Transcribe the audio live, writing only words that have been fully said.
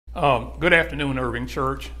Good afternoon, Irving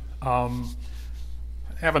Church. Have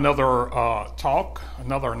another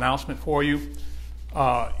another announcement for you.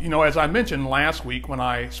 As I mentioned last week when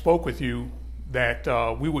I spoke with you, that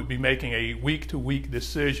we would be making a week-to-week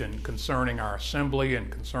decision concerning our assembly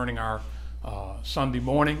and concerning our Sunday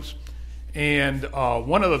mornings. And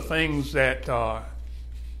one of the things that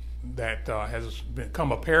has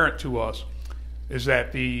become apparent to us is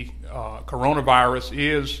that the coronavirus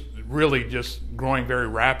is really just growing very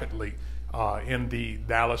rapidly in the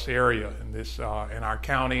Dallas area, in our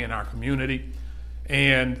county, in our community,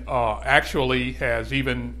 and actually has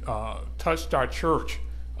even touched our church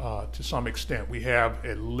to some extent. We have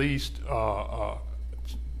at least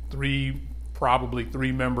probably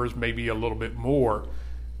three members, maybe a little bit more,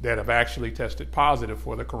 that have actually tested positive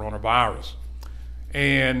for the coronavirus.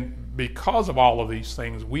 And because of all of these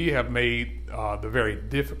things, we have made the very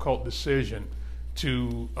difficult decision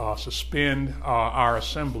to suspend our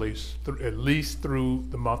assemblies at least through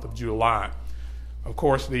the month of July. Of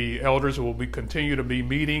course, the elders will continue to be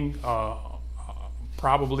meeting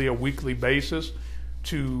probably a weekly basis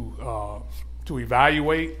to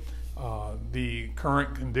evaluate the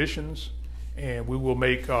current conditions, and we will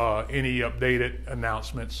make any updated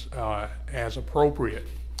announcements as appropriate.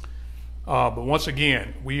 But once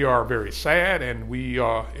again, we are very sad, and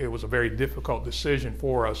it was a very difficult decision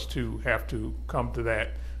for us to have to come to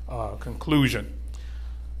that conclusion.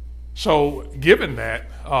 So given that,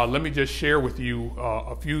 let me just share with you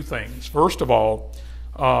a few things. First of all,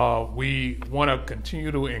 we want to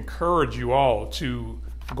continue to encourage you all to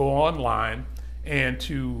go online and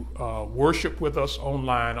to worship with us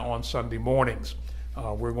online on Sunday mornings.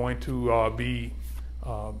 We're going to be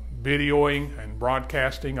videoing and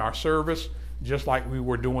broadcasting our service just like we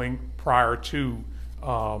were doing prior to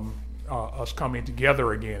us coming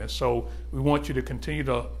together again. And so we want you to continue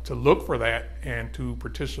to look for that and to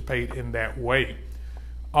participate in that way.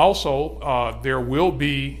 Also, there will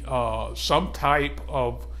be some type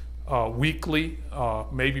of weekly,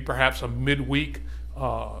 maybe perhaps a midweek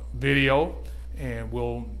video, and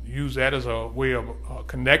we'll use that as a way of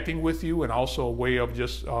connecting with you and also a way of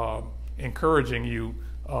just encouraging you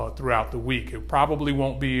throughout the week. It probably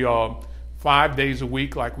won't be 5 days a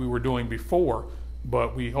week like we were doing before,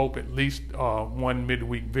 but we hope at least one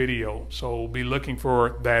midweek video. So we'll be looking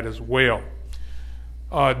for that as well.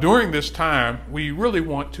 During this time, we really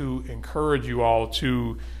want to encourage you all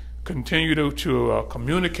to continue to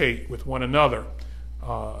communicate with one another.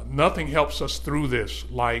 Nothing helps us through this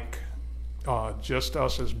like just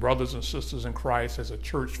us as brothers and sisters in Christ, as a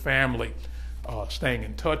church family, staying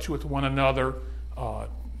in touch with one another,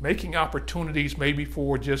 making opportunities maybe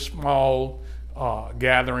for just small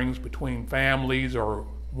gatherings between families or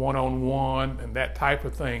one-on-one and that type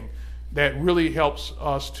of thing. That really helps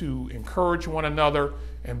us to encourage one another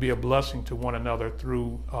and be a blessing to one another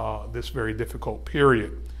through this very difficult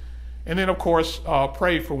period. And then, of course,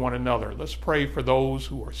 pray for one another. Let's pray for those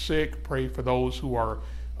who are sick, pray for those who are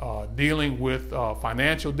dealing with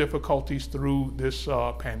financial difficulties through this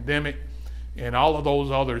pandemic, and all of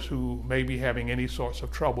those others who may be having any sorts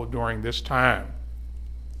of trouble during this time.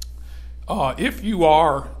 If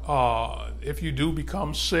you do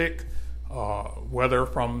become sick, whether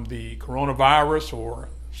from the coronavirus or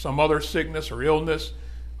some other sickness or illness,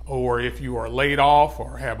 or if you are laid off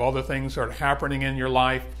or have other things that are happening in your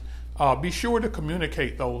life, be sure to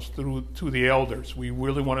communicate those to the elders. We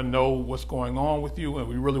really want to know what's going on with you, and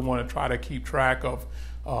we really want to try to keep track of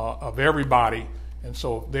everybody. And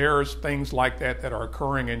so if there's things like that that are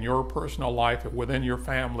occurring in your personal life or within your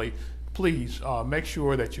family, please make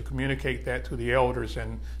sure that you communicate that to the elders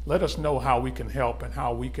and let us know how we can help and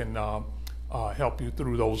how we can help you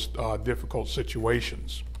through those difficult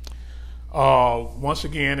situations. Once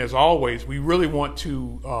again, as always, we really want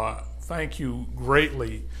to thank you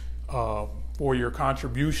greatly for your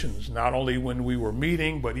contributions, not only when we were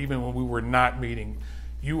meeting, but even when we were not meeting.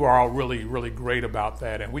 You are all really, really great about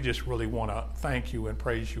that, and we just really want to thank you and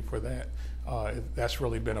praise you for that. That's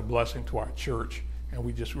really been a blessing to our church, and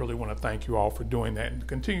we just really want to thank you all for doing that and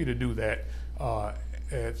continue to do that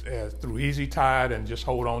as through Easy Tide, and just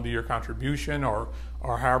hold on to your contribution, or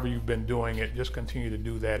however you've been doing it. Just continue to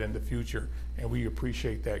do that in the future, and we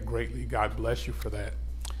appreciate that greatly. God bless you for that.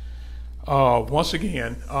 Once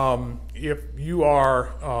again, if you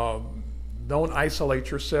are, don't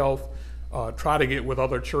isolate yourself. Try to get with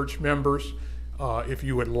other church members. If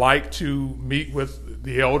you would like to meet with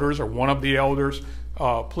the elders or one of the elders,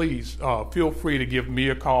 please feel free to give me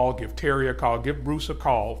a call, give Terry a call, give Bruce a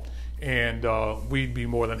call, and we'd be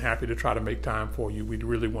more than happy to try to make time for you. We'd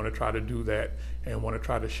really want to try to do that and want to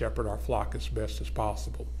try to shepherd our flock as best as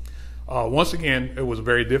possible. Once again, it was a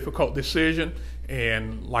very difficult decision,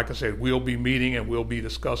 and like I said, we'll be meeting and we'll be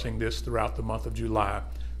discussing this throughout the month of July.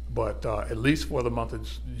 But at least for the month of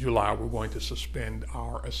July, we're going to suspend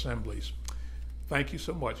our assemblies. Thank you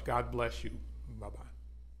so much. God bless you. Bye-bye.